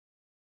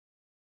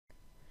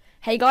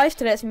Hey guys,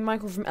 today it's me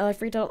Michael from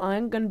LF3.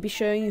 I'm going to be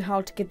showing you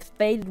how to get the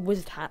faded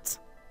wizard hats.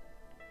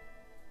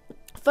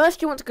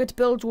 First you want to go to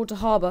Bilgewater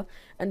Harbour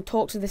and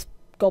talk to this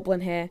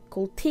goblin here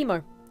called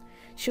Timo.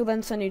 She'll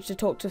then send you to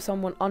talk to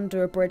someone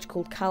under a bridge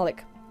called Calic.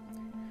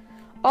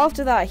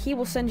 After that he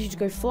will send you to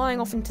go flying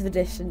off into the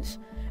distance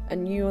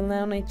and you will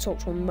now need to talk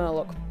to a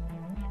Murloc.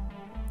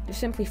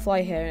 Just simply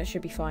fly here and it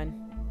should be fine.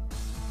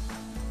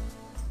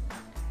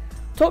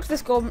 Talk to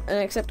this goblin and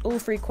accept all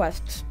 3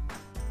 quests.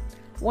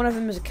 One of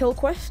them is a kill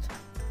quest,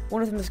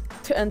 one of them is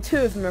and 2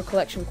 of them are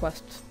collection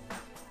quests.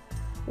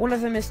 One of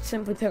them is to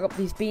simply pick up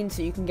these beans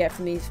that you can get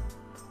from these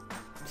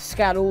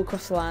scattered all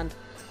across the land,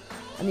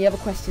 and the other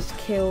quest is to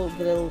kill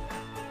the little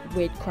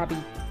weird crabby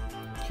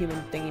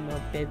human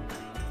thingy bib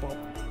bob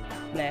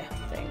bleh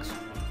things.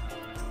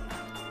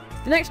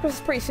 The next quest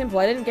is pretty simple.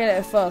 I didn't get it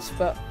at first,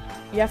 but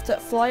you have to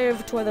fly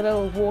over to where the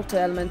little water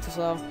elementals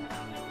are,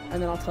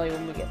 and then I'll tell you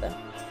when we get there.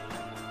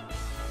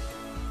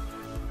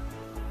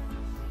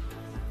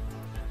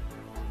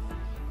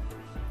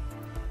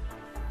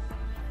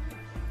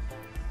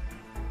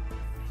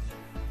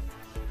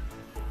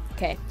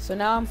 Okay, so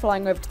now I'm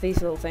flying over to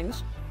these little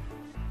things.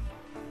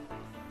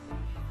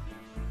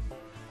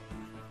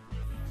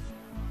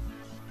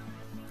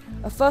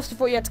 At first I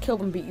thought you had to kill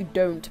them, but you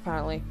don't,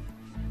 apparently.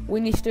 What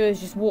you need to do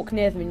is just walk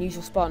near them and use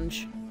your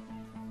sponge.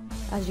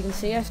 As you can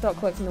see, I start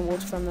collecting the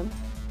water from them.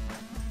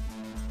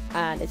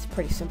 And it's a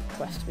pretty simple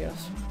quest, to be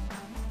honest.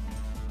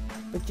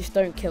 But just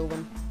don't kill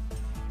them.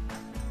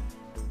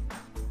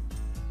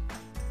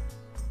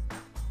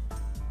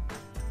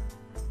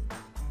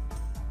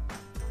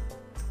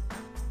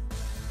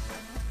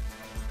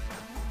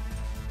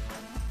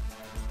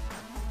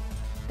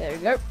 There we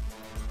go.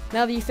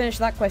 Now that you finish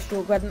that quest,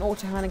 you'll get an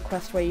auto-handing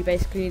quest where you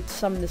basically need to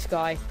summon this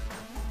guy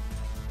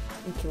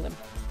and kill him.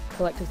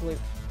 Collect his loot.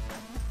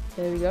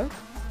 There we go.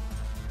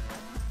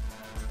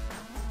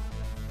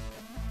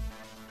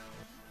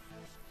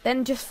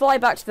 Then just fly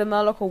back to the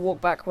Murloc or walk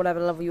back, whatever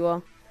level you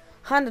are.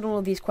 Hand in all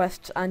of these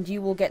quests and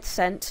you will get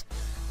sent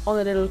on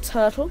a little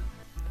turtle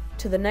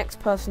to the next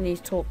person you need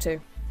to talk to.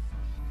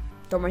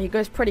 Don't worry, he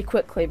goes pretty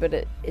quickly, but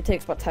it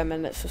takes about 10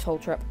 minutes this whole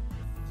trip.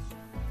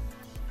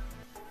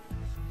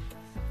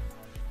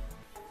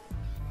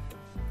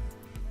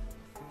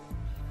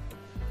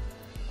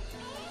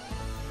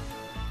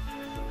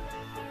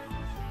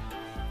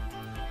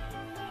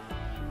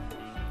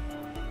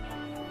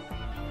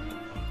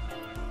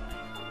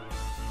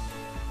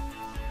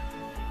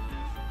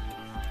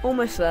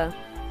 Almost there.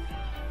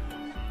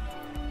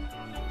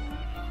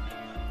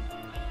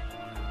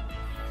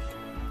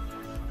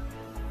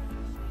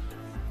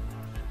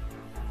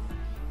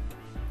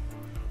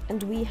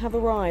 And we have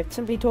arrived.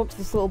 Simply talk to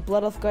this little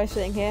blood elf guy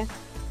sitting here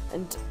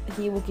and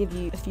he will give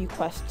you a few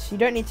quests. You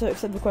don't need to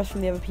accept the quest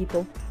from the other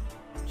people.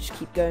 Just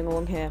keep going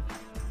along here.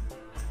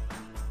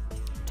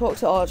 Talk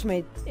to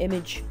Archmage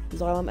Image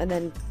Xylem and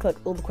then click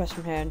all the quests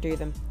from here and do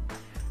them.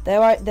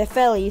 They're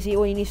fairly easy.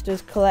 All you need to do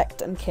is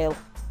collect and kill.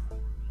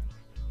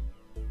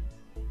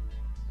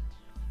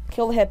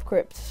 Kill the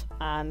hypocrites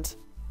and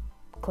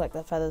collect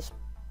their feathers.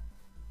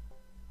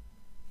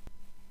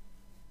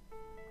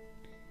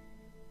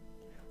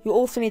 You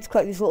also need to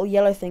collect these little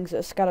yellow things that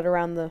are scattered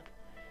around the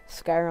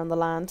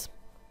land.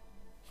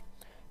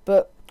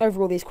 But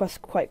overall, these quests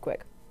are quite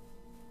quick.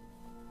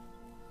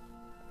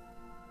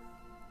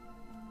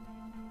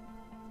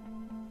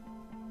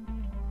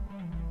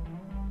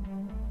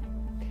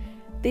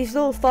 These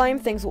little thyme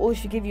things will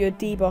also give you a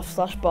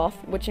debuff / buff,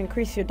 which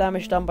increases your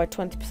damage done by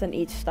 20%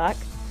 each stack.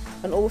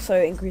 And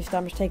also increase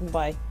damage taken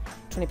by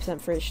 20%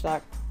 for each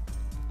stack.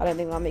 I don't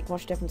think that'll make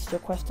much difference to your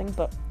questing,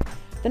 but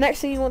the next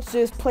thing you want to do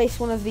is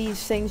place one of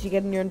these things you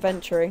get in your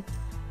inventory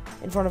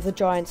in front of the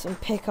giants and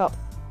pick up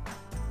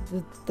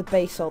the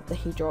basalt that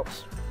he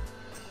drops.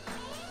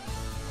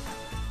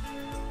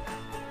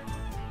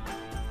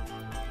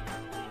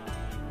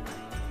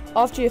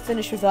 After you're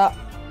finished with that,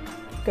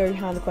 go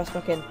hand the quest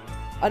back in.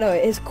 I know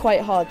it is quite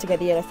hard to get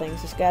the yellow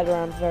things, so scared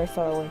around very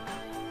thoroughly.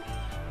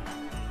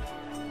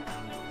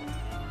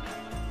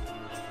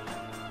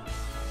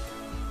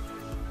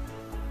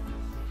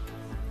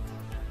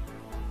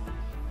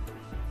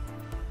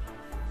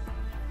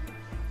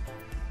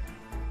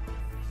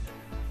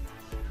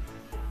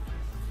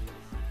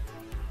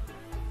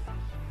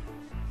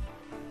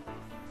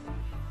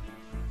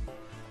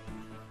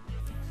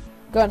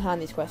 Go and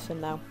hand these quests in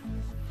now.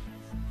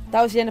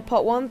 That was the end of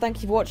part 1.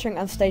 Thank you for watching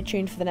and stay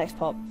tuned for the next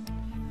part.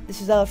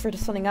 This is LF3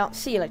 signing out.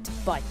 See you later.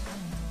 Bye.